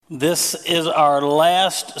This is our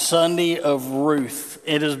last Sunday of Ruth.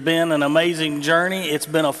 It has been an amazing journey. It's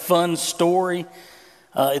been a fun story.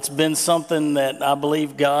 It's been something that I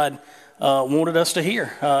believe God wanted us to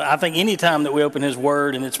hear. I think any time that we open His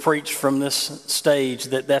Word and it's preached from this stage,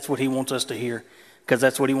 that's what He wants us to hear, because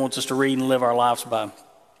that's what He wants us to read and live our lives by.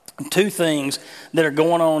 Two things that are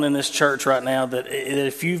going on in this church right now that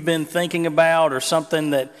if you've been thinking about, or something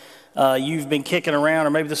that you've been kicking around, or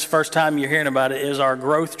maybe this is the first time you're hearing about it, is our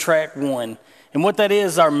Growth Track 1. And what that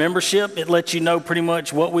is, our membership. It lets you know pretty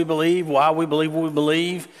much what we believe, why we believe what we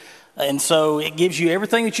believe. And so it gives you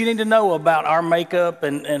everything that you need to know about our makeup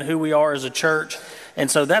and who we are as a church. And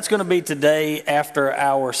so that's going to be today after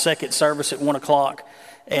our second service at 1 o'clock.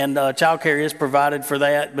 And childcare is provided for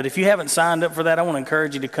that. But if you haven't signed up for that, I want to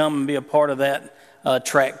encourage you to come and be a part of that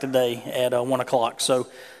track today at 1 o'clock. So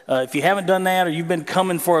if you haven't done that, or you've been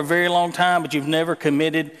coming for a very long time, but you've never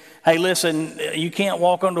committed, hey, listen, you can't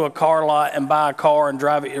walk onto a car lot and buy a car and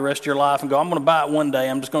drive it the rest of your life and go, I'm going to buy it one day,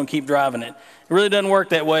 I'm just going to keep driving it. It really doesn't work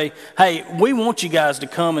that way. Hey, we want you guys to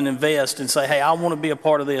come and invest and say, hey, I want to be a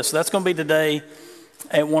part of this. So that's going to be today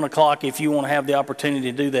at 1 o'clock if you want to have the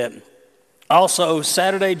opportunity to do that. Also,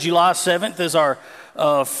 Saturday, July 7th is our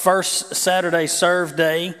first Saturday serve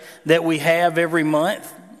day that we have every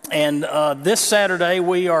month. And this Saturday,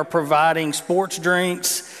 we are providing sports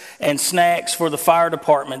drinks and snacks for the fire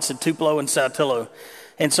departments in Tupelo and Saltillo.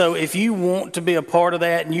 And so if you want to be a part of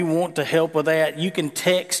that and you want to help with that, you can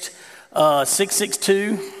text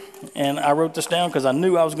 662, and I wrote this down because I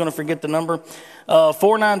knew I was going to forget the number,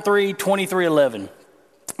 493-2311.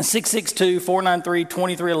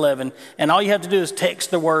 662-493-2311, and all you have to do is text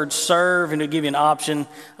the word serve, and it'll give you an option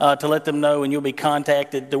to let them know, and you'll be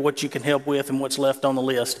contacted to what you can help with and what's left on the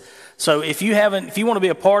list. So if you want to be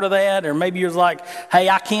a part of that, or maybe you're like, hey,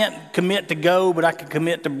 I can't commit to go, but I can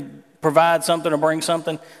commit to provide something or bring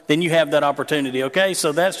something, then you have that opportunity, okay?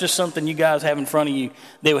 So that's just something you guys have in front of you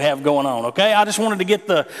that we have going on, okay? I just wanted to get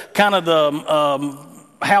the kind of the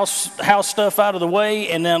house stuff out of the way,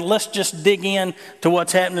 and then let's just dig in to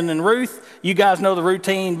what's happening in Ruth. You guys know the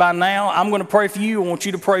routine by now. I'm going to pray for you. I want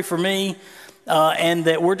you to pray for me, and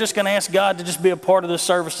that we're just going to ask God to just be a part of this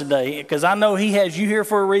service today, because I know He has you here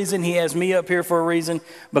for a reason. He has me up here for a reason,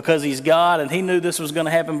 because He's God, and He knew this was going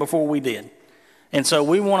to happen before we did. And so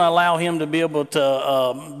we want to allow Him to be able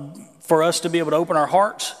to, for us to be able to open our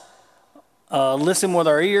hearts, listen with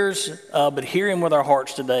our ears, but hear Him with our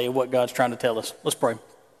hearts today, what God's trying to tell us. Let's pray.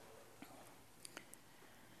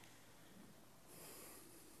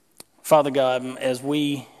 Father God, as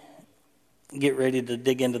we get ready to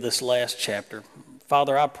dig into this last chapter,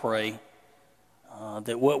 Father, I pray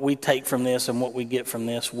that what we take from this and what we get from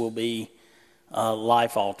this will be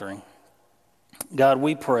life-altering. God,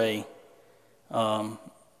 we pray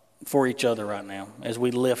for each other right now as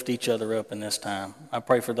we lift each other up in this time. I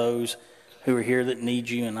pray for those who are here that need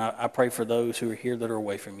you, and I pray for those who are here that are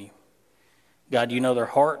away from you. God, you know their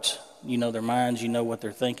hearts, you know their minds, you know what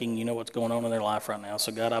they're thinking, you know what's going on in their life right now.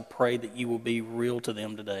 So God, I pray that you will be real to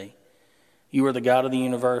them today. You are the God of the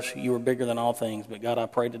universe. You are bigger than all things. But God, I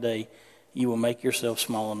pray today you will make yourself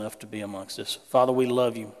small enough to be amongst us. Father, we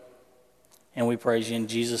love you, and we praise you in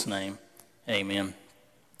Jesus' name. Amen.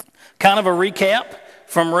 Kind of a recap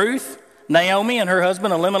from Ruth. Naomi and her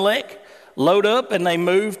husband Elimelech load up and they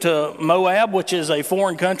move to Moab, which is a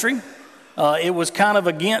foreign country. It was kind of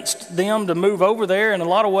against them to move over there in a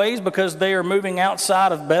lot of ways, because they are moving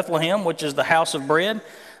outside of Bethlehem, which is the house of bread.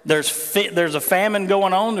 There's a famine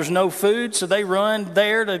going on. There's no food, so they run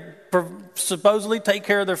there to supposedly take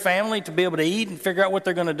care of their family, to be able to eat and figure out what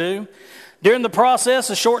they're going to do. During the process,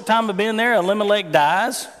 a short time of being there, Elimelech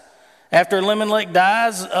dies. After Elimelech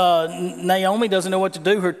dies, Naomi doesn't know what to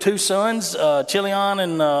do. Her two sons, Chilion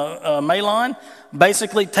and Mahlon,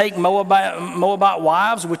 basically take Moabite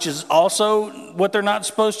wives, which is also what they're not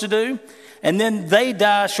supposed to do. And then they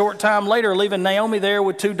die a short time later, leaving Naomi there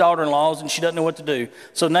with two daughter-in-laws, and she doesn't know what to do.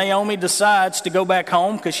 So Naomi decides to go back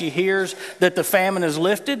home because she hears that the famine is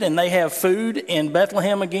lifted and they have food in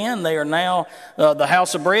Bethlehem again. They are now the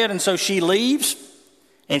house of bread, and so she leaves.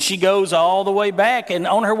 And she goes all the way back. And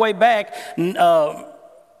on her way back,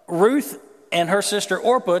 Ruth and her sister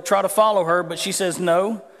Orpah try to follow her, but she says,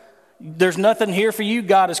 no, there's nothing here for you.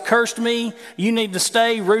 God has cursed me. You need to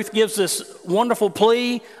stay. Ruth gives this wonderful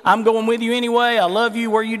plea. I'm going with you anyway. I love you.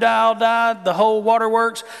 Where you die, I'll die. The whole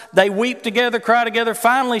waterworks. They weep together, cry together.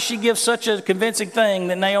 Finally, she gives such a convincing thing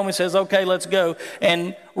that Naomi says, okay, let's go.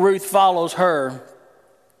 And Ruth follows her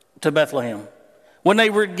to Bethlehem. When they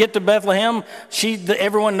get to Bethlehem,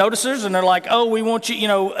 everyone notices, and they're like, "Oh, we want you."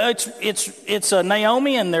 It's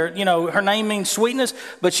Naomi, and her name means sweetness.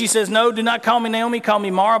 But she says, "No, do not call me Naomi. Call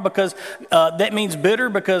me Mara, because that means bitter,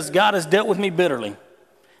 because God has dealt with me bitterly."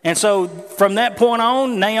 And so from that point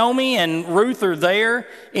on, Naomi and Ruth are there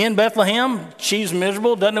in Bethlehem. She's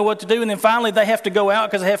miserable, doesn't know what to do. And then finally they have to go out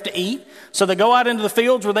because they have to eat. So they go out into the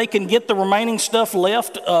fields where they can get the remaining stuff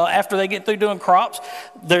left after they get through doing crops.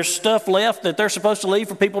 There's stuff left that they're supposed to leave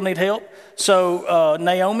for people who need help. So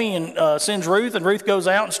Naomi sends Ruth, and Ruth goes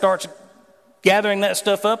out and starts gathering that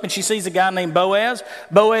stuff up, and she sees a guy named Boaz.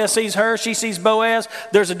 Boaz sees her, she sees Boaz.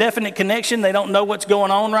 There's a definite connection. They don't know what's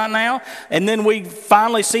going on right now. And then we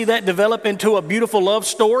finally see that develop into a beautiful love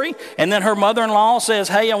story. And then her mother-in-law says,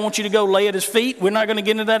 "Hey, I want you to go lay at his feet." We're not going to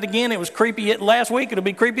get into that again. It was creepy last week. It'll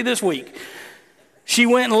be creepy this week. She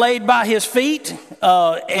went and laid by his feet,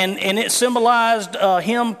 and it symbolized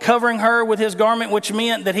him covering her with his garment, which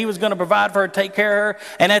meant that he was going to provide for her, take care of her.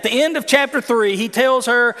 And at the end of chapter 3, he tells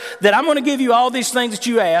her that I'm going to give you all these things that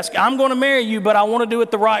you ask. I'm going to marry you, but I want to do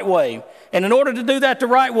it the right way. And in order to do that the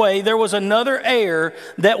right way, there was another heir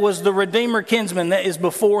that was the Redeemer kinsman that is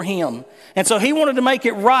before him. And so he wanted to make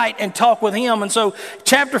it right and talk with him. And so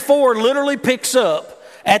chapter 4 literally picks up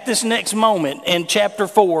at this next moment in chapter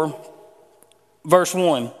 4. Verse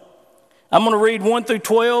 1. I'm going to read 1 through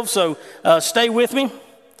 12, so stay with me.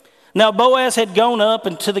 Now Boaz had gone up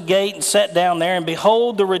into the gate and sat down there, and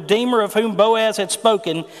behold, the Redeemer of whom Boaz had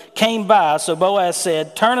spoken came by. So Boaz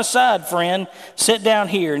said, "Turn aside, friend, sit down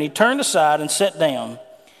here." And he turned aside and sat down.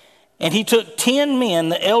 And he took 10 men,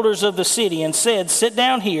 the elders of the city, and said, "Sit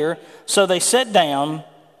down here." So they sat down.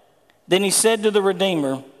 Then he said to the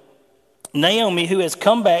Redeemer, "Naomi, who has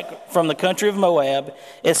come back from the country of Moab,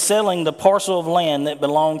 is selling the parcel of land that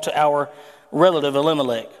belonged to our relative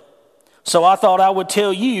Elimelech. So I thought I would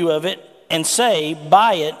tell you of it and say,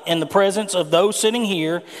 buy it in the presence of those sitting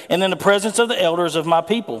here and in the presence of the elders of my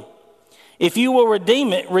people. If you will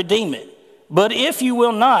redeem it, redeem it. But if you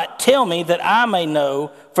will not, tell me that I may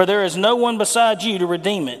know, for there is no one beside you to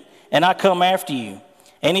redeem it, and I come after you."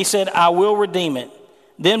 And he said, "I will redeem it."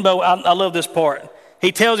 Then I love this part.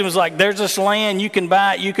 He tells him, it's like, there's this land, you can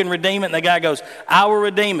buy it, you can redeem it. And the guy goes, "I will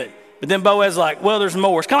redeem it." But then Boaz is like, "Well, there's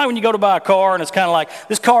more." It's kind of like when you go to buy a car, and it's kind of like,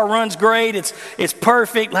 this car runs great, it's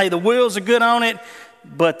perfect, hey, the wheels are good on it,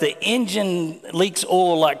 but the engine leaks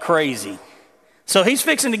oil like crazy. So he's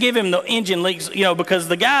fixing to give him the engine leaks, because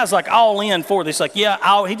the guy's like all in for this. Like,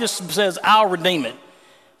 yeah, he just says, "I'll redeem it."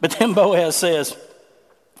 But then Boaz says,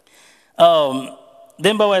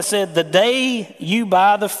 "The day you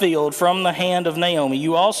buy the field from the hand of Naomi,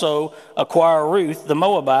 you also acquire Ruth, the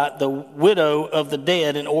Moabite, the widow of the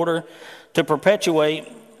dead, in order to perpetuate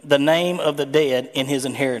the name of the dead in his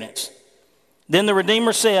inheritance." Then the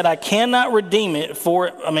Redeemer said, "I cannot redeem it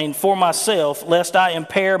for myself, lest I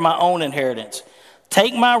impair my own inheritance.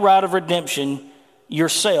 Take my right of redemption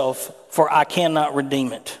yourself, for I cannot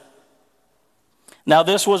redeem it." Now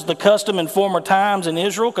this was the custom in former times in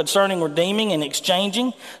Israel concerning redeeming and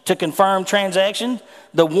exchanging to confirm transactions.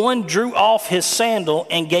 The one drew off his sandal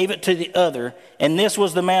and gave it to the other, and this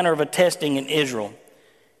was the manner of attesting in Israel.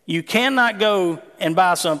 You cannot go and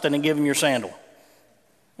buy something and give them your sandal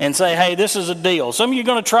and say, "Hey, this is a deal." Some of you are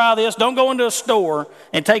going to try this. Don't go into a store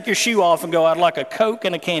and take your shoe off and go, "I'd like a Coke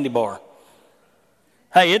and a candy bar."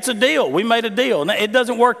 Hey, it's a deal. We made a deal. It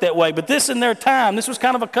doesn't work that way, but this in their time, this was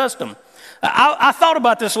kind of a custom. I thought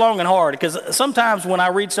about this long and hard, because sometimes when I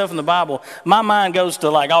read stuff in the Bible, my mind goes to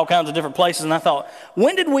like all kinds of different places, and I thought,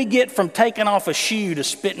 when did we get from taking off a shoe to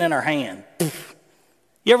spitting in our hand?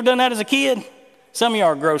 You ever done that as a kid? Some of you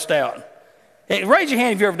are grossed out. Hey, raise your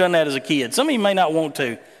hand if you ever done that as a kid. Some of you may not want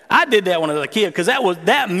to. I did that when I was a kid, because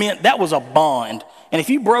that meant that was a bond. And if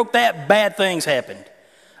you broke that, bad things happened.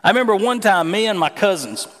 I remember one time, me and my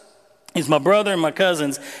cousins, it's my brother and my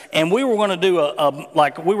cousins, and we were going to do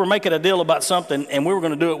we were making a deal about something, and we were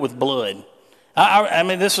going to do it with blood. I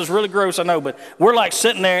mean, this is really gross, I know, but we're like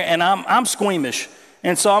sitting there, and I'm squeamish.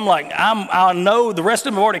 And so I'm like, I know the rest of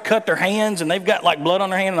them have already cut their hands, and they've got like blood on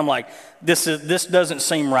their hand, and I'm like, this doesn't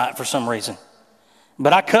seem right for some reason.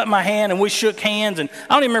 But I cut my hand, and we shook hands, and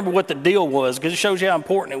I don't even remember what the deal was, because it shows you how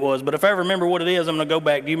important it was. But if I ever remember what it is, I'm going to go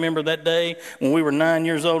back. Do you remember that day when we were 9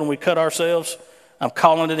 years old and we cut ourselves? I'm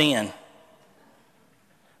calling it in.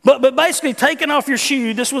 But basically, taking off your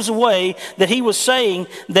shoe, this was a way that he was saying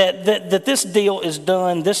that this deal is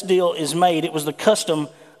done, this deal is made. It was the custom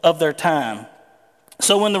of their time.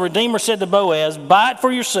 So when the Redeemer said to Boaz, "Buy it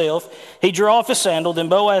for yourself," he drew off his sandal. Then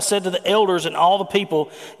Boaz said to the elders and all the people,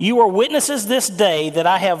 "You are witnesses this day that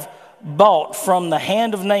I have bought from the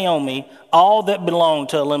hand of Naomi all that belonged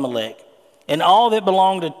to Elimelech. and all that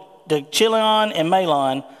belonged to Chilion and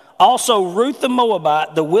Mahlon. Also Ruth the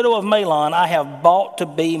Moabite, the widow of Mahlon, I have bought to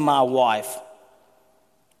be my wife,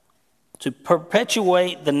 to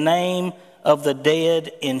perpetuate the name of the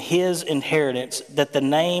dead in his inheritance, that the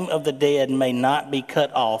name of the dead may not be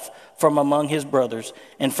cut off from among his brothers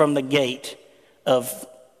and from the gate of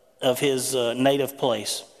his native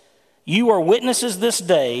place. You are witnesses this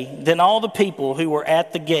day. Then all the people who were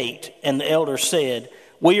at the gate and the elders said,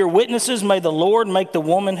 we are witnesses. May the Lord make the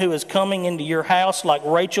woman who is coming into your house like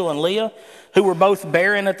Rachel and Leah, who were both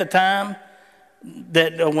barren at the time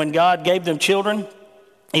that when God gave them children.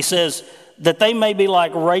 He says that they may be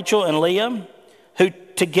like Rachel and Leah, who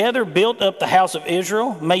together built up the house of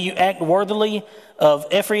Israel. May you act worthily of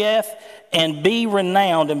Ephrath and be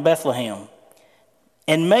renowned in Bethlehem.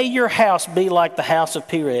 And may your house be like the house of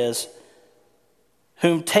Perez,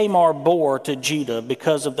 whom Tamar bore to Judah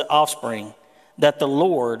because of the offspring that the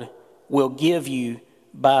Lord will give you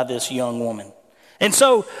by this young woman. And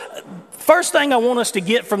so, first thing I want us to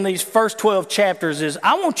get from these first 12 chapters is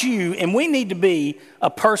I want you, and we need to be a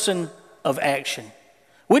person of action.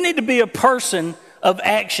 We need to be a person of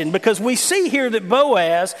action, because we see here that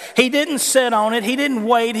Boaz, he didn't sit on it, he didn't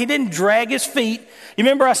wait, he didn't drag his feet. You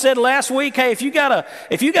remember I said last week, hey, if you got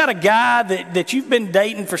a guy that you've been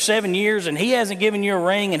dating for 7 years and he hasn't given you a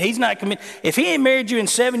ring and he's not committed, if he ain't married you in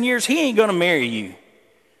 7 years, he ain't going to marry you.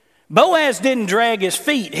 Boaz didn't drag his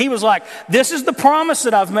feet. He was like, this is the promise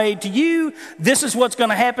that I've made to you. This is what's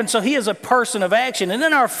going to happen. So he is a person of action. And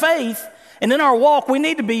in our faith and in our walk, we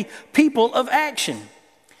need to be people of action.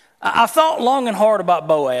 I thought long and hard about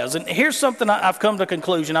Boaz. And here's something I've come to a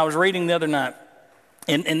conclusion. I was reading the other night,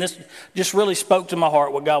 and this just really spoke to my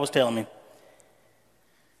heart, what God was telling me.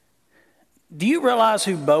 Do you realize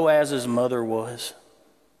who Boaz's mother was?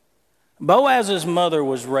 Boaz's mother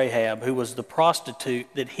was Rahab, who was the prostitute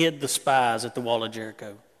that hid the spies at the wall of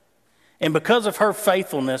Jericho. And because of her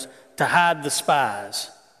faithfulness to hide the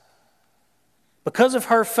spies,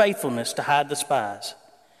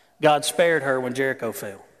 God spared her when Jericho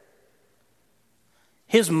fell.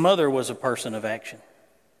 His mother was a person of action.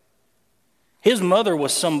 His mother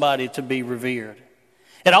was somebody to be revered.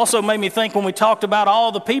 It also made me think when we talked about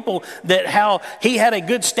all the people, that how he had a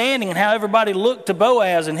good standing and how everybody looked to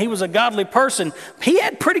Boaz and he was a godly person. He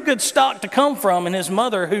had pretty good stock to come from, and his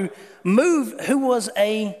mother who was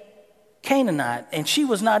a Canaanite, and she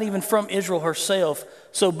was not even from Israel herself.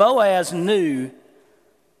 So Boaz knew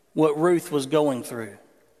what Ruth was going through.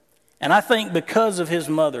 And I think because of his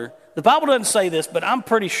mother, the Bible doesn't say this, but I'm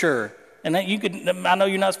pretty sure, and I know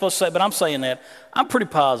you're not supposed to say it, but I'm saying that. I'm pretty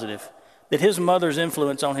positive that his mother's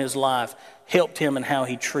influence on his life helped him in how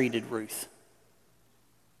he treated Ruth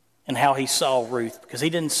and how he saw Ruth, because he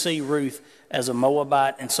didn't see Ruth as a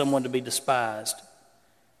Moabite and someone to be despised.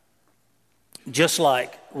 Just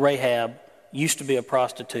like Rahab used to be a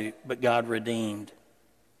prostitute, but God redeemed.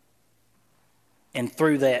 And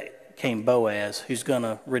through that came Boaz, who's going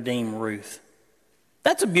to redeem Ruth.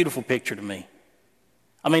 That's a beautiful picture to me.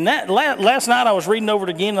 I mean, that last night I was reading over it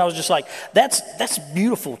again, and I was just like, that's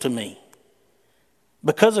beautiful to me.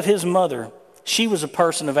 Because of his mother, she was a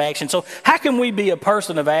person of action. So how can we be a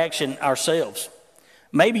person of action ourselves?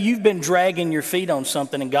 Maybe you've been dragging your feet on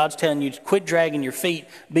something, and God's telling you to quit dragging your feet.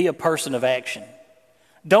 Be a person of action.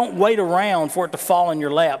 Don't wait around for it to fall in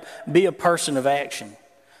your lap. Be a person of action.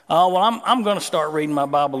 Oh, well, I'm going to start reading my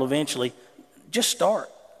Bible eventually. Just start.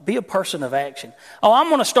 Be a person of action. Oh, I'm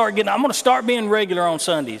going to start being regular on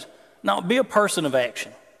Sundays. No, be a person of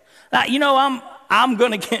action. Now, you know, I'm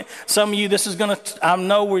going to get some of you, I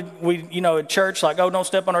know we at church, like, oh, don't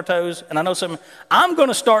step on our toes. And I know I'm going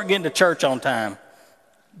to start getting to church on time.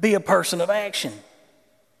 Be a person of action.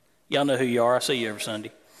 Y'all know who you are. I see you every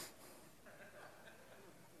Sunday.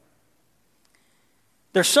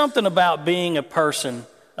 There's something about being a person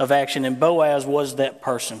of action, and Boaz was that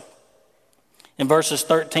person. In verses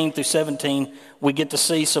 13 through 17, we get to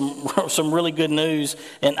see some really good news,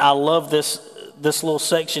 and I love this little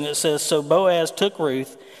section. It says, so Boaz took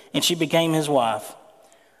Ruth, and she became his wife.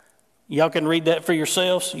 Y'all can read that for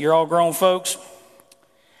yourselves. You're all grown folks.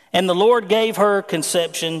 And the Lord gave her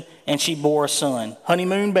conception, and she bore a son.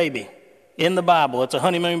 Honeymoon baby. In the Bible, it's a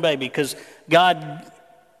honeymoon baby because God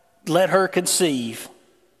let her conceive.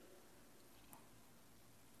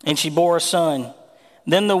 And she bore a son.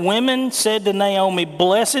 Then the women said to Naomi,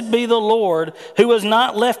 blessed be the Lord, who has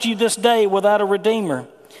not left you this day without a redeemer.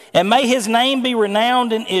 And may his name be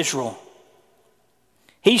renowned in Israel.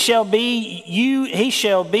 He shall be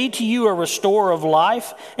to you a restorer of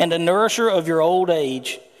life and a nourisher of your old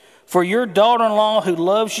age. For your daughter-in-law who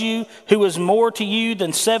loves you, who is more to you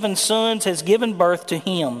than 7 sons, has given birth to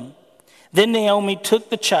him. Then Naomi took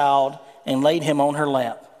the child and laid him on her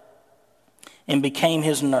lap and became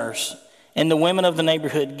his nurse. And the women of the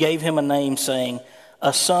neighborhood gave him a name, saying,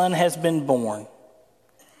 a son has been born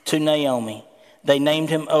to Naomi. They named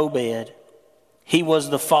him Obed. He was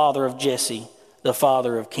the father of Jesse, the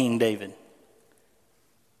father of King David.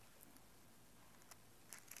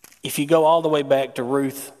 If you go all the way back to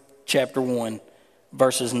Ruth chapter 1,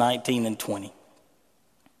 verses 19 and 20.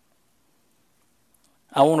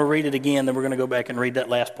 I want to read it again, then we're going to go back and read that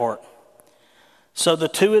last part. So the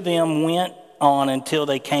two of them went on until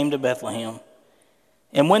they came to Bethlehem.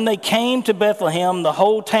 And when they came to Bethlehem, the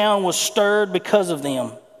whole town was stirred because of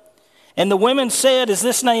them. And the women said, is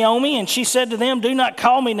this Naomi? And she said to them, do not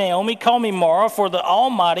call me Naomi, call me Mara, for the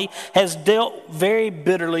Almighty has dealt very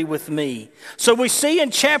bitterly with me. So we see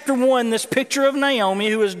in chapter 1 this picture of Naomi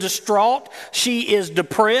who is distraught. She is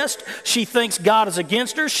depressed. She thinks God is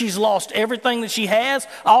against her. She's lost everything that she has.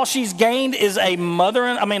 All she's gained is a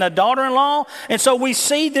daughter-in-law. And so we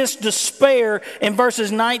see this despair in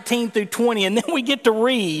verses 19 through 20. And then we get to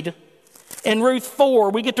read in Ruth 4,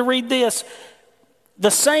 we get to read this. The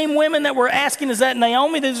same women that were asking, is that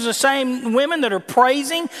Naomi? These are the same women that are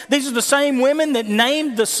praising. These are the same women that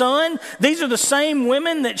named the son. These are the same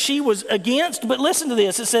women that she was against. But listen to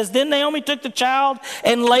this. It says, then Naomi took the child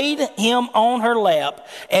and laid him on her lap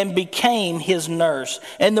and became his nurse.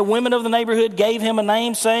 And the women of the neighborhood gave him a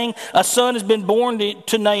name, saying, a son has been born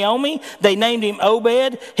to Naomi. They named him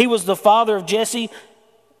Obed. He was the father of Jesse,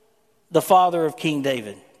 the father of King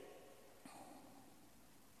David.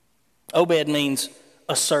 Obed means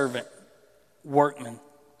a servant, workman.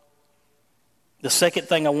 The second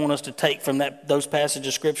thing I want us to take from those passages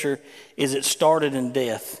of Scripture is it started in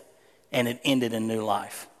death and it ended in new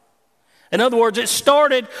life. In other words, it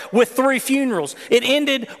started with 3 funerals. It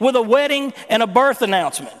ended with a wedding and a birth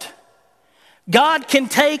announcement. God can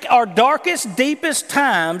take our darkest, deepest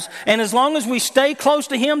times, and as long as we stay close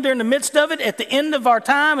to Him during the midst of it, at the end of our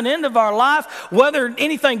time and end of our life, whether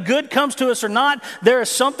anything good comes to us or not, there is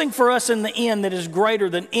something for us in the end that is greater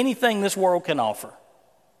than anything this world can offer.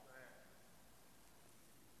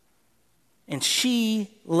 And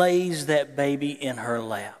she lays that baby in her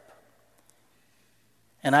lap.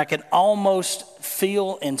 And I can almost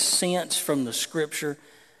feel and sense from the Scripture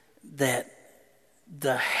that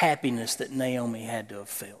the happiness that Naomi had to have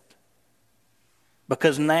felt.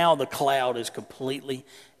 Because now the cloud is completely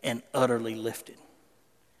and utterly lifted.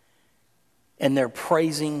 And they're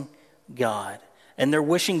praising God. And they're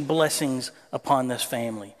wishing blessings upon this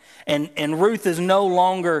family. And Ruth is no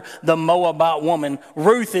longer the Moabite woman.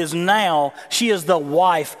 Ruth is now, she is the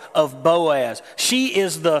wife of Boaz. She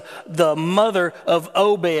is the mother of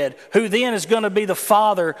Obed, who then is going to be the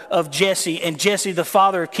father of Jesse, and Jesse the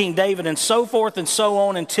father of King David, and so forth and so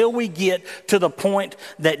on until we get to the point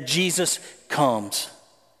that Jesus comes.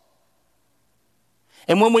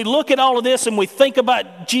 And when we look at all of this and we think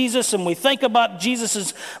about Jesus and we think about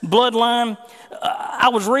Jesus' bloodline, I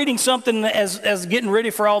was reading something as getting ready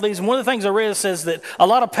for all these, and one of the things I read says that a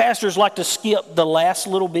lot of pastors like to skip the last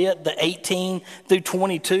little bit, the 18 through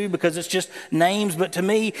 22, because it's just names. But to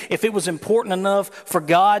me, if it was important enough for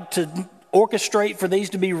God to orchestrate for these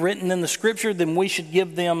to be written in the Scripture, then we should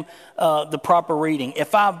give them the proper reading.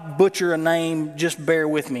 If I butcher a name, just bear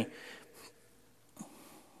with me.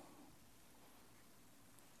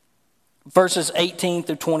 Verses 18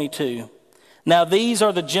 through 22. Now these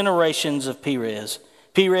are the generations of Perez.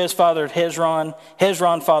 Perez fathered Hezron.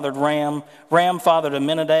 Hezron fathered Ram. Ram fathered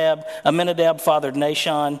Amminadab. Amminadab fathered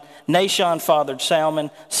Nahshon. Nahshon fathered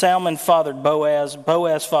Salmon. Salmon fathered Boaz.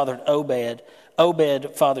 Boaz fathered Obed.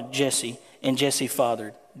 Obed fathered Jesse. And Jesse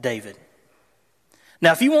fathered David.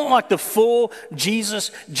 Now, if you want like the full Jesus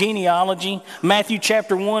genealogy, Matthew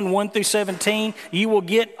chapter 1, 1 through 17, you will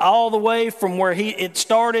get all the way from where it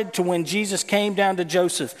started to when Jesus came down to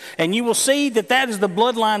Joseph. And you will see that is the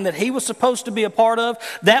bloodline that he was supposed to be a part of.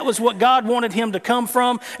 That was what God wanted him to come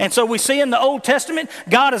from. And so we see in the Old Testament,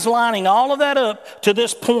 God is lining all of that up to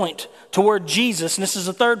this point, to where Jesus, and this is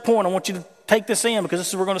the third point, I want you to take this in because this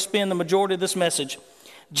is where we're going to spend the majority of this message.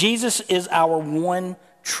 Jesus is our one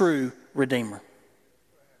true Redeemer.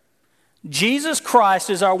 Jesus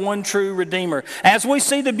Christ is our one true Redeemer. As we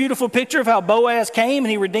see the beautiful picture of how Boaz came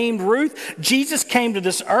and he redeemed Ruth, Jesus came to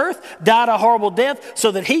this earth, died a horrible death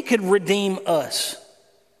so that he could redeem us.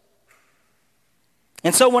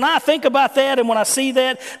 And so when I think about that and when I see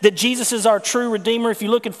that Jesus is our true Redeemer, if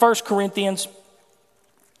you look at 1 Corinthians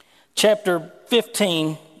chapter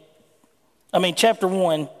 1,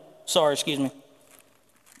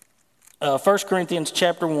 1 Corinthians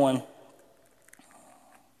chapter 1.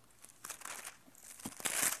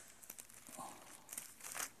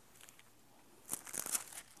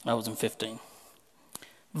 I was in 15.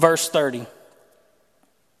 Verse 30.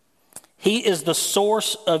 He is the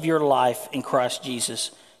source of your life in Christ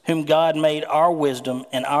Jesus, whom God made our wisdom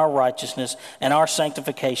and our righteousness and our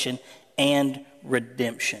sanctification and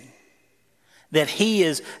redemption. That he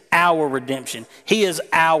is our redemption. He is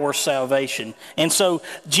our salvation. And so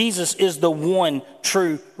Jesus is the one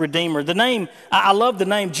true Redeemer. The name, I love the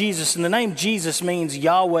name Jesus, and the name Jesus means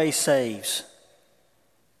Yahweh saves.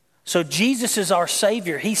 So Jesus is our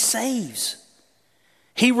Savior. He saves.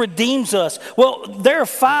 He redeems us. Well, there are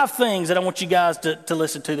 5 things that I want you guys to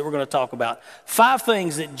listen to that we're going to talk about. 5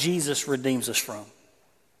 things that Jesus redeems us from.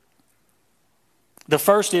 The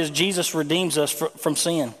first is Jesus redeems us from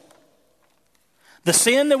sin. The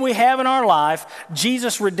sin that we have in our life,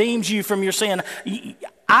 Jesus redeems you from your sin.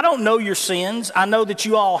 I don't know your sins. I know that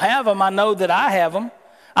you all have them. I know that I have them.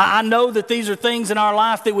 I know that these are things in our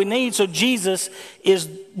life that we need. So Jesus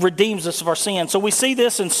redeems us of our sin. So we see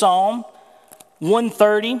this in Psalm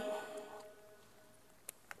 130,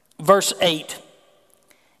 verse 8.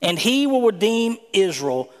 And he will redeem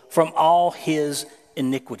Israel from all his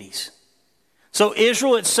iniquities. So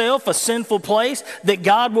Israel itself, a sinful place, that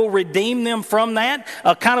God will redeem them from that,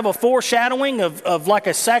 a kind of a foreshadowing of like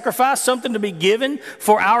a sacrifice, something to be given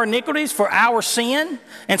for our iniquities, for our sin.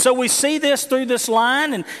 And so we see this through this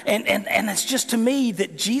line, and it's just to me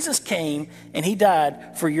that Jesus came and he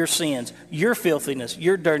died for your sins, your filthiness,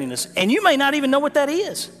 your dirtiness. And you may not even know what that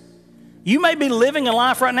is. You may be living a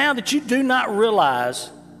life right now that you do not realize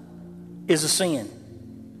is a sin.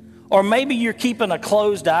 Or maybe you're keeping a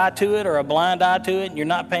closed eye to it or a blind eye to it and you're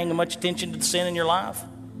not paying much attention to the sin in your life.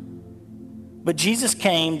 But Jesus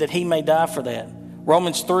came that he may die for that.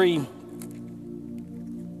 Romans 3,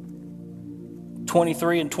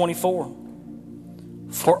 23 and 24.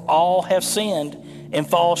 For all have sinned and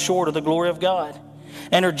fall short of the glory of God,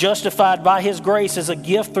 and are justified by his grace as a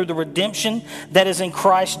gift through the redemption that is in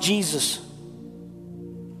Christ Jesus.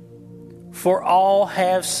 For all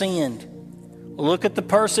have sinned. Look at the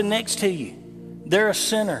person next to you. They're a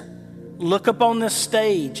sinner. Look up on this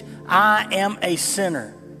stage. I am a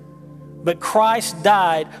sinner. But Christ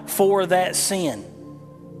died for that sin.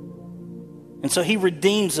 And so he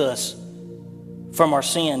redeems us from our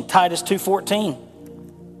sin. Titus 2:14.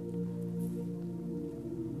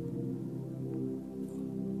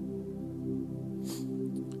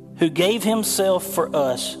 Who gave himself for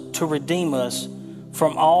us to redeem us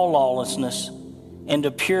from all lawlessness and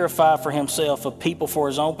to purify for himself a people for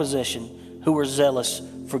his own possession who are zealous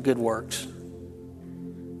for good works.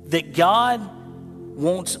 That God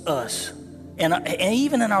wants us, and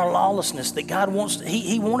even in our lawlessness, that God wants,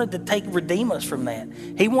 he wanted to redeem us from that.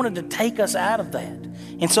 He wanted to take us out of that.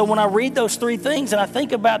 And so when I read those 3 things and I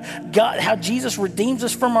think about God, how Jesus redeems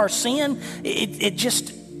us from our sin,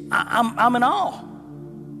 I'm in awe.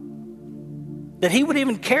 That he would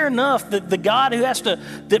even care enough that the God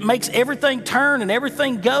that makes everything turn and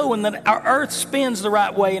everything go, and that our earth spins the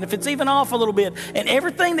right way, and if it's even off a little bit, and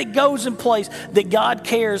everything that goes in place, that God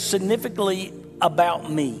cares significantly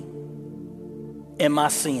about me and my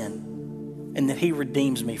sin, and that he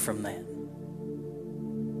redeems me from that.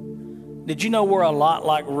 Did you know we're a lot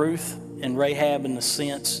like Ruth and Rahab in the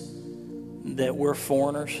sense that we're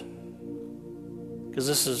foreigners? Because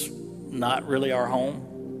this is not really our home.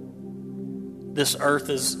 This earth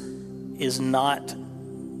is not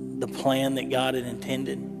the plan that God had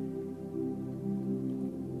intended.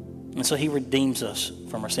 And so he redeems us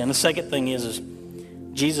from our sin. The second thing is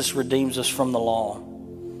Jesus redeems us from the law.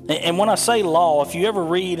 And when I say law, if you ever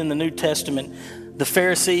read in the New Testament, the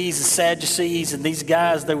Pharisees, the Sadducees, and these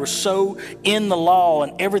guys, they were so in the law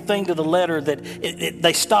and everything to the letter that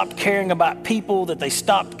they stopped caring about people, that they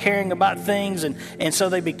stopped caring about things, and so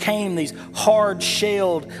they became these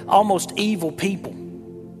hard-shelled, almost evil people.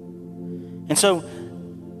 And so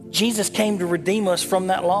Jesus came to redeem us from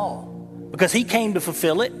that law because he came to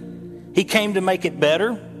fulfill it. He came to make it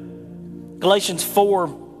better. Galatians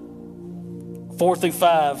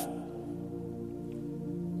 4:4-5.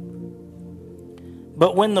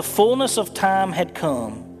 But when the fullness of time had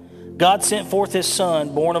come, God sent forth his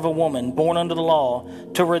Son, born of a woman, born under the law,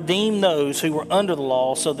 to redeem those who were under the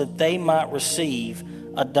law so that they might receive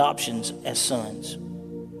adoptions as sons.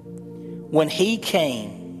 When he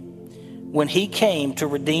came to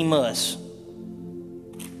redeem us,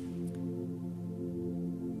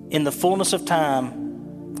 in the fullness of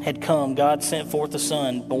time had come, God sent forth a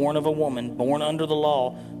Son, born of a woman, born under the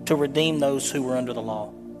law, to redeem those who were under the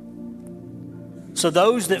law. So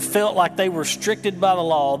those that felt like they were restricted by the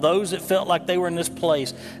law, those that felt like they were in this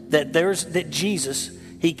place, that Jesus,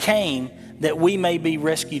 he came that we may be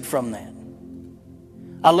rescued from that.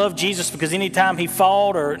 I love Jesus because anytime he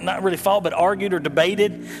fought, or not really fought, but argued or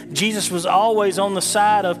debated, Jesus was always on the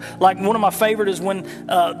side of, like, one of my favorite is when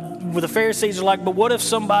the Pharisees are like, but what if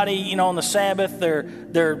somebody, on the Sabbath,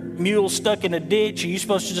 their mule's stuck in a ditch? Are you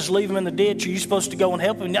supposed to just leave them in the ditch? Are you supposed to go and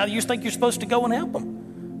help them? Now you think you're supposed to go and help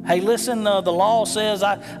them. Hey, listen, the law says,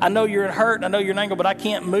 I know you're in hurt, I know you're in anger, but I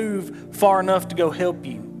can't move far enough to go help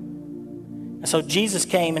you. And so Jesus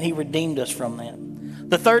came and he redeemed us from that.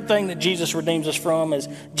 The third thing that Jesus redeems us from is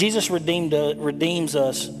Jesus redeems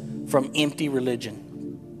us from empty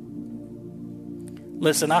religion.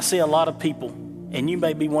 Listen, I see a lot of people, and you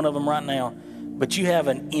may be one of them right now, but you have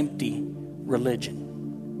an empty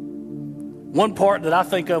religion. One part that I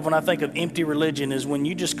think of when I think of empty religion is when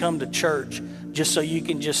you just come to church just so you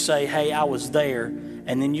can just say, hey, I was there,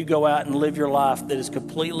 and then you go out and live your life that is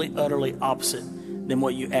completely, utterly opposite than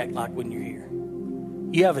what you act like when you're here.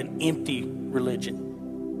 You have an empty religion.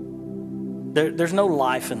 There's no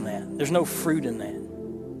life in that. There's no fruit in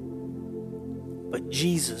that. But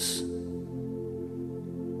Jesus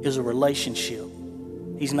is a relationship.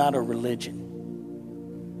 He's not a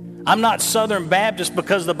religion. I'm not Southern Baptist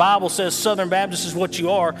because the Bible says Southern Baptist is what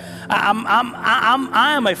you are.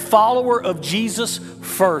 I am a follower of Jesus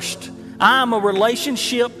first. I am a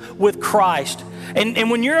relationship with Christ.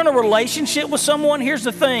 And when you're in a relationship with someone, here's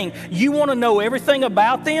the thing. You want to know everything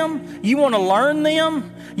about them. You want to learn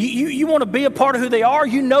them. You want to be a part of who they are.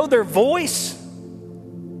 You know their voice.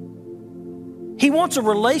 He wants a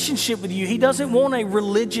relationship with you. He doesn't want a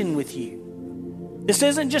religion with you. This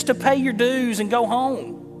isn't just to pay your dues and go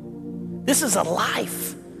home. This is a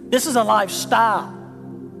life. This is a lifestyle.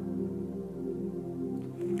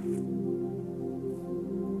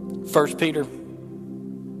 1 Peter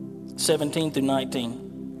 17 through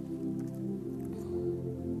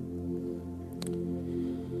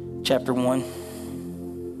 19. Chapter 1.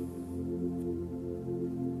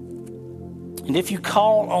 And if you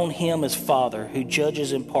call on him as Father, who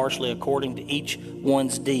judges impartially according to each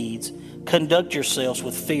one's deeds, conduct yourselves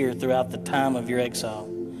with fear throughout the time of your exile,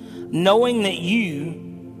 knowing that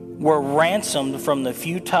you were ransomed from the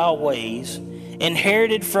futile ways,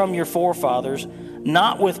 inherited from your forefathers,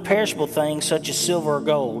 not with perishable things such as silver or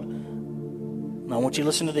gold. Now I want you to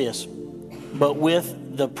listen to this. But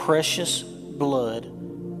with the precious blood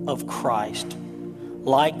of Christ,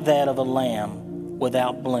 like that of a lamb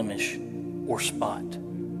without blemish or spot.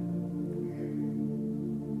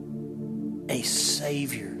 A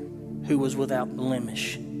Savior who was without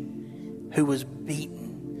blemish, who was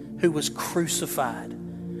beaten, who was crucified,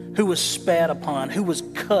 who was spat upon, who was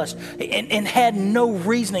cussed, and had no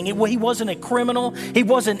reasoning. He wasn't a criminal. He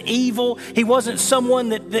wasn't evil. He wasn't someone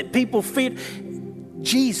that people feared.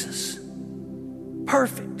 Jesus,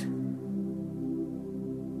 perfect,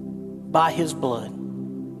 by his blood.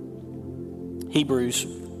 Hebrews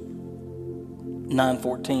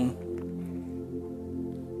 9:14.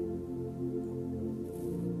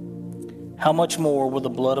 How much more will the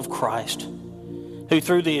blood of Christ, who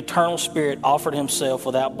through the eternal Spirit offered himself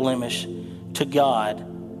without blemish to God,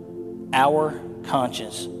 our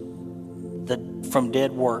conscience, from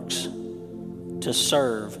dead works, to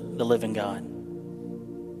serve the living God.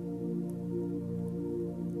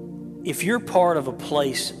 If you're part of a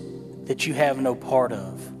place that you have no part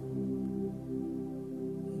of,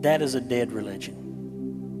 that is a dead religion.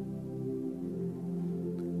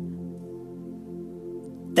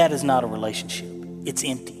 That is not a relationship. It's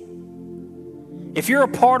empty. If you're a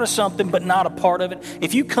part of something but not a part of it,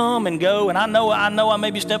 if you come and go, and I know I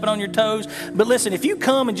may be stepping on your toes, but listen, if you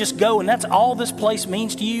come and just go and that's all this place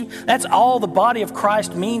means to you, that's all the body of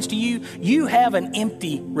Christ means to you, you have an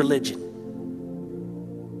empty religion.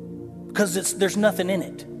 Because there's nothing in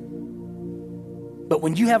it. But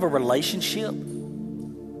when you have a relationship,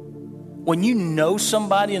 when you know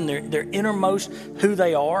somebody and their innermost who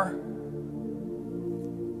they are.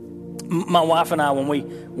 My wife and I, when we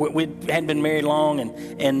hadn't been married long,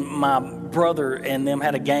 and my brother and them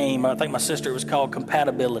had a game, I think my sister, it was called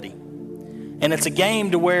Compatibility. And it's a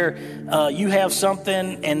game to where you have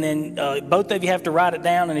something, and then both of you have to write it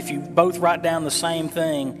down, and if you both write down the same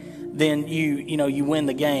thing, then you win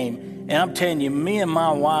the game. And I'm telling you, me and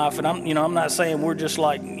my wife, and I'm not saying we're just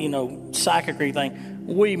like, psychic or anything,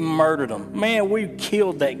 we murdered them. Man, we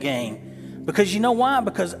killed that game. Because you know why?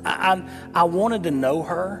 Because I wanted to know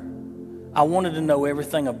her. I wanted to know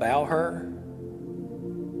everything about her.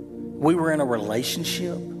 We were in a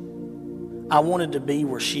relationship. I wanted to be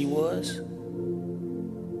where she was.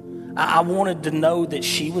 I wanted to know that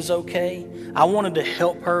she was okay. I wanted to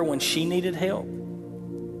help her when she needed help.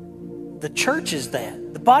 The church is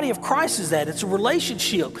that. body of Christ is that. It's a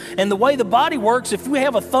relationship. And the way the body works, if we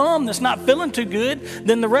have a thumb that's not feeling too good,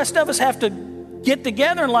 then the rest of us have to get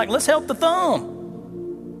together and let's help the thumb.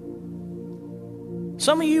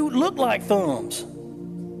 Some of you look like thumbs.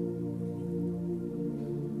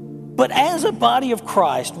 But as a body of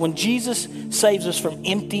Christ, when Jesus saves us from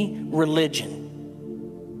empty religion,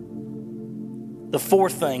 the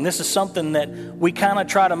fourth thing, this is something that we kind of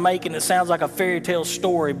try to make, and it sounds like a fairy tale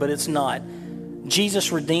story, but it's not.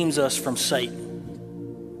 Jesus redeems us from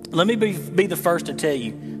Satan. Let me be the first to tell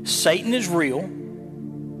you, Satan is real.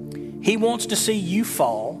 He wants to see you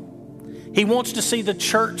fall. He wants to see the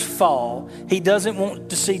church fall. He doesn't want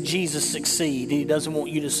to see Jesus succeed. He doesn't want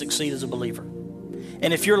you to succeed as a believer.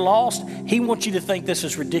 And if you're lost, he wants you to think this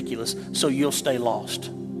is ridiculous, so you'll stay lost.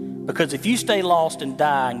 Because if you stay lost and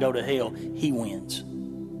die and go to hell, he wins.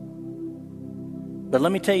 But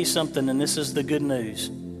let me tell you something, and this is the good news.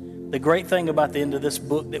 The great thing about the end of this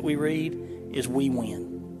book that we read is we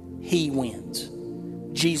win. He wins.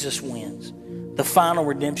 Jesus wins. The final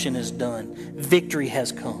redemption is done. Victory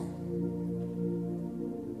has come.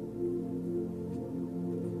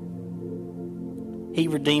 He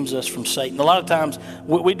redeems us from Satan. A lot of times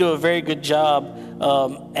we do a very good job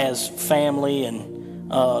as family,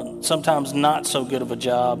 and sometimes not so good of a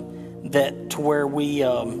job, that to where we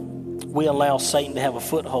allow Satan to have a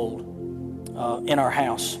foothold in our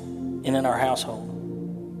house and in our household.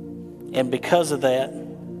 And because of that,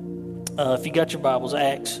 if you got your Bibles,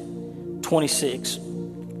 Acts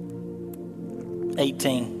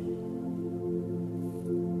 26:18.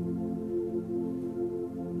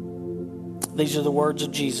 These are the words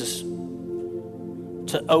of Jesus.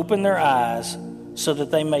 To open their eyes so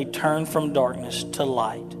that they may turn from darkness to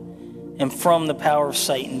light and from the power of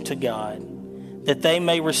Satan to God, that they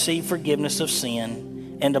may receive forgiveness of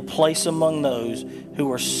sin and a place among those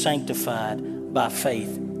who are sanctified by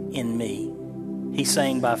faith in me. He's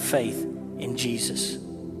saying by faith in Jesus.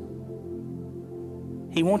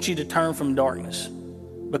 He wants you to turn from darkness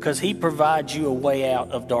because he provides you a way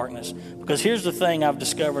out of darkness. Because here's the thing I've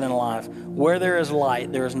discovered in life. Where there is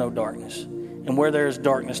light, there is no darkness. And where there is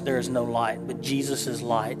darkness, there is no light. But Jesus is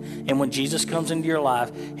light. And when Jesus comes into your life,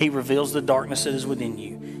 he reveals the darkness that is within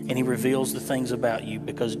you. And he reveals the things about you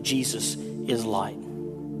because Jesus is light.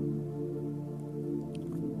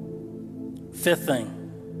 Fifth thing.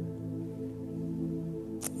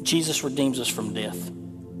 Jesus redeems us from death.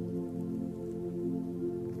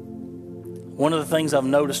 One of the things I've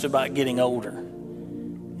noticed about getting older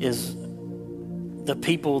is the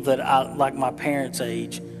people that like my parents'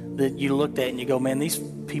 age, that you looked at and you go, man, these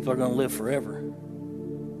people are going to live forever.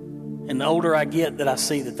 And the older I get, that I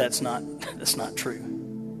see that that's not true.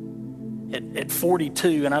 At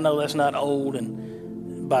 42, and I know that's not old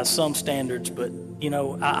and by some standards, but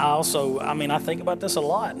I think about this a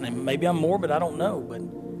lot, and maybe I'm morbid, I don't know,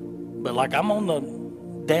 but like I'm on the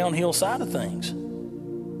downhill side of things.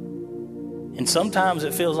 And sometimes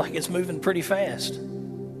it feels like it's moving pretty fast.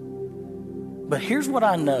 But here's what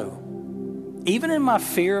I know. Even in my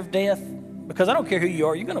fear of death, because I don't care who you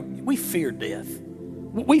are, we fear death.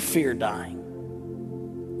 We fear dying.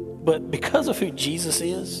 But because of who Jesus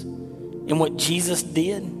is and what Jesus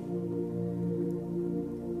did,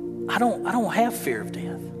 I don't have fear of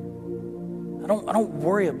death. I don't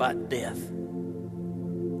worry about death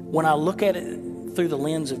when I look at it through the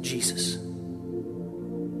lens of Jesus.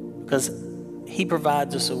 Because he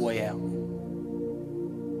provides us a way out.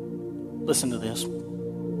 Listen to this.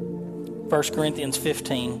 1 Corinthians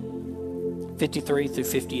 15, 53 through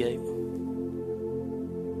 58.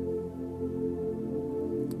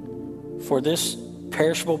 For this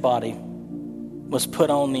perishable body must put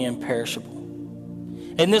on the imperishable,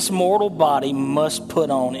 and this mortal body must put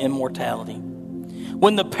on immortality.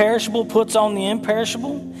 When the perishable puts on the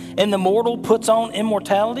imperishable, and the mortal puts on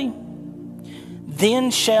immortality,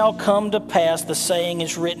 then shall come to pass the saying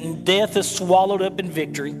is written, death is swallowed up in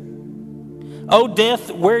victory. O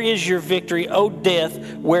death, where is your victory? O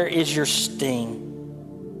death, where is your sting?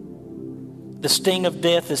 The sting of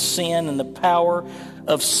death is sin, and the power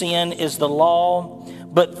of sin is the law.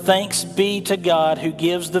 But thanks be to God who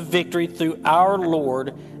gives the victory through our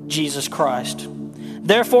Lord Jesus Christ.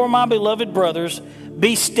 Therefore, my beloved brothers,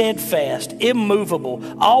 be steadfast, immovable,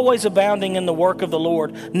 always abounding in the work of the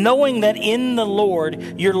Lord, knowing that in the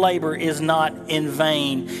Lord your labor is not in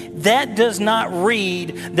vain. That does not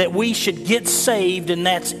read that we should get saved and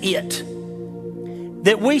that's it.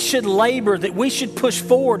 That we should labor, that we should push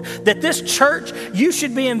forward, that this church, you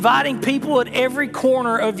should be inviting people at every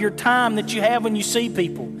corner of your time that you have when you see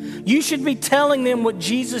people. You should be telling them what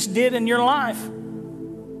Jesus did in your life.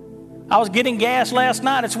 I was getting gas last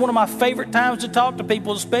night. It's one of my favorite times to talk to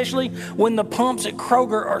people, especially when the pumps at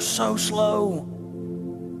Kroger are so slow.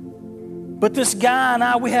 But this guy and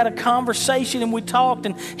I, we had a conversation and we talked,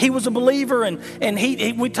 and he was a believer, and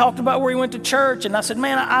we talked about where he went to church. And I said,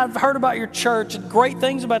 man, I've heard about your church and great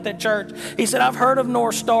things about that church. He said, I've heard of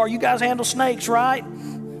North Star. You guys handle snakes, right?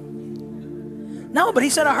 No, but he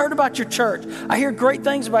said, I heard about your church. I hear great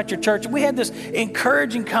things about your church. And we had this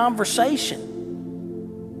encouraging conversation.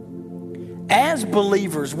 As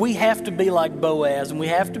believers, we have to be like Boaz, and we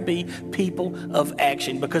have to be people of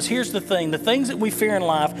action. Because here's the thing, the things that we fear in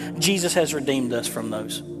life, Jesus has redeemed us from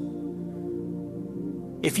those.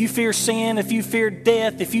 If you fear sin, if you fear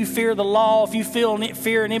death, if you fear the law, if you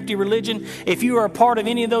fear an empty religion, if you are a part of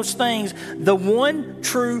any of those things, the one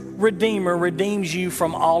true Redeemer redeems you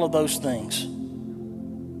from all of those things.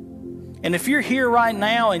 And if you're here right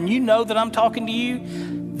now and you know that I'm talking to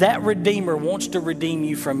you, that Redeemer wants to redeem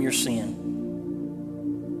you from your sin.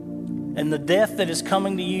 And the death that is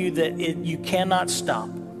coming to you that you cannot stop.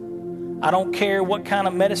 I don't care what kind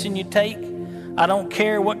of medicine you take. I don't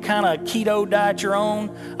care what kind of keto diet you're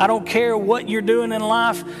on. I don't care what you're doing in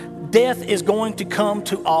life. Death is going to come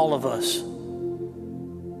to all of us.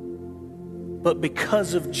 But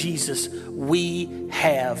because of Jesus, we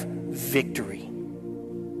have victory.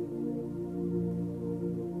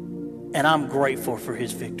 And I'm grateful for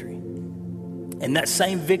his victory. And that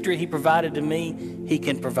same victory he provided to me, he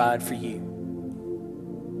can provide for you.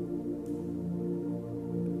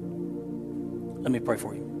 Let me pray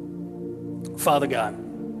for you. Father God,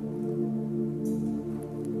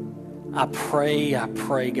 I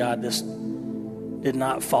pray, God, this did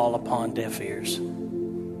not fall upon deaf ears.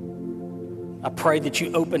 I pray that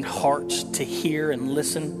you opened hearts to hear and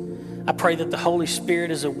listen. I pray that the Holy Spirit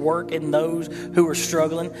is at work in those who are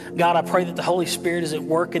struggling. God, I pray that the Holy Spirit is at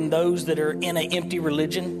work in those that are in an empty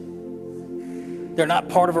religion. They're not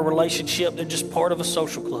part of a relationship. They're just part of a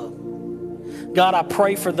social club. God, I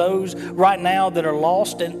pray for those right now that are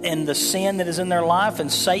lost in the sin that is in their life,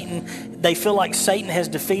 and Satan, they feel like Satan has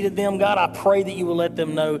defeated them. God, I pray that you will let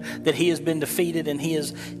them know that he has been defeated and he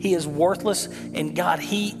is worthless. And God,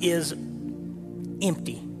 he is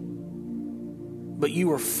empty. But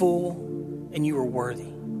you are full and you are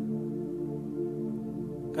worthy.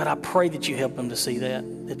 God, I pray that you help them to see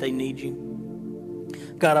that they need you.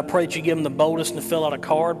 God, I pray that you give them the boldness to fill out a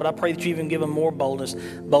card, but I pray that you even give them more boldness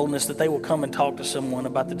that they will come and talk to someone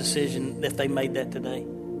about the decision if they made that today.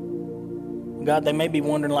 God, they may be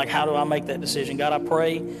wondering, like, how do I make that decision? God, I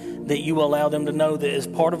pray that you will allow them to know that as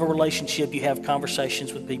part of a relationship, you have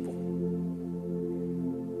conversations with people.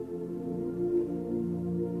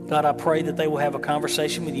 God, I pray that they will have a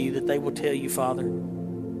conversation with you, that they will tell you, Father,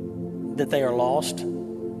 that they are lost,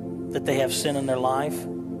 that they have sin in their life,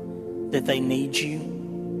 that they need you.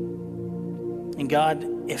 And God,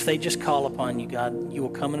 if they just call upon you, God, you will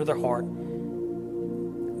come into their heart.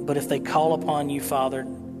 But if they call upon you, Father,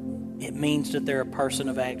 it means that they're a person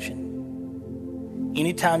of action.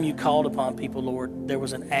 Anytime you called upon people, Lord, there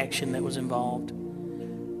was an action that was involved.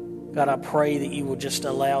 God, I pray that you will just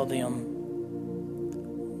allow them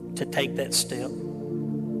to take that step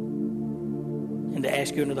and to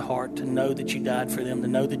ask you into the heart, to know that you died for them, to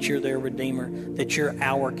know that you're their Redeemer, that you're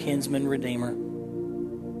our kinsman Redeemer.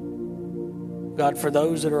 God, for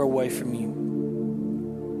those that are away from you,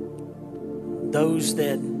 those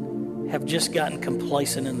that have just gotten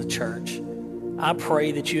complacent in the church, I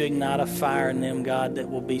pray that you ignite a fire in them, God, that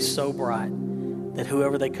will be so bright that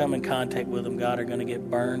whoever they come in contact with them, God, are going to get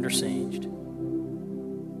burned or singed.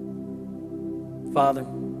 Father,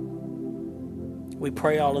 we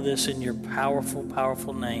pray all of this in your powerful,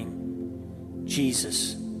 powerful name.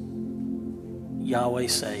 Jesus, Yahweh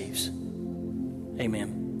saves.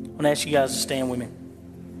 Amen. I want to ask you guys to stand with me,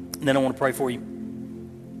 and then I want to pray for you.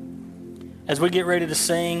 As we get ready to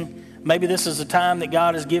sing, maybe this is the time that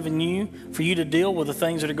God has given you for you to deal with the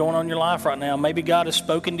things that are going on in your life right now. Maybe God has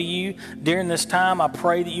spoken to you during this time. I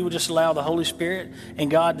pray that you would just allow the Holy Spirit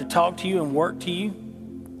and God to talk to you and work to you,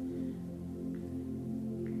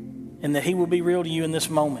 and that he will be real to you in this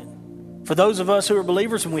moment. For those of us who are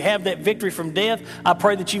believers and we have that victory from death, I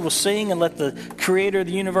pray that you will sing and let the Creator of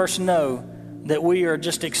the universe know that we are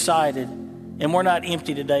just excited and we're not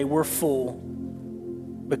empty today. We're full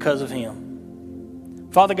because of him.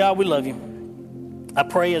 Father God, we love you. I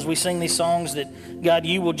pray as we sing these songs that, God,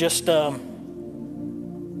 you will just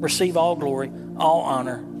receive all glory, all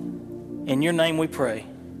honor. In your name we pray.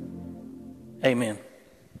 Amen.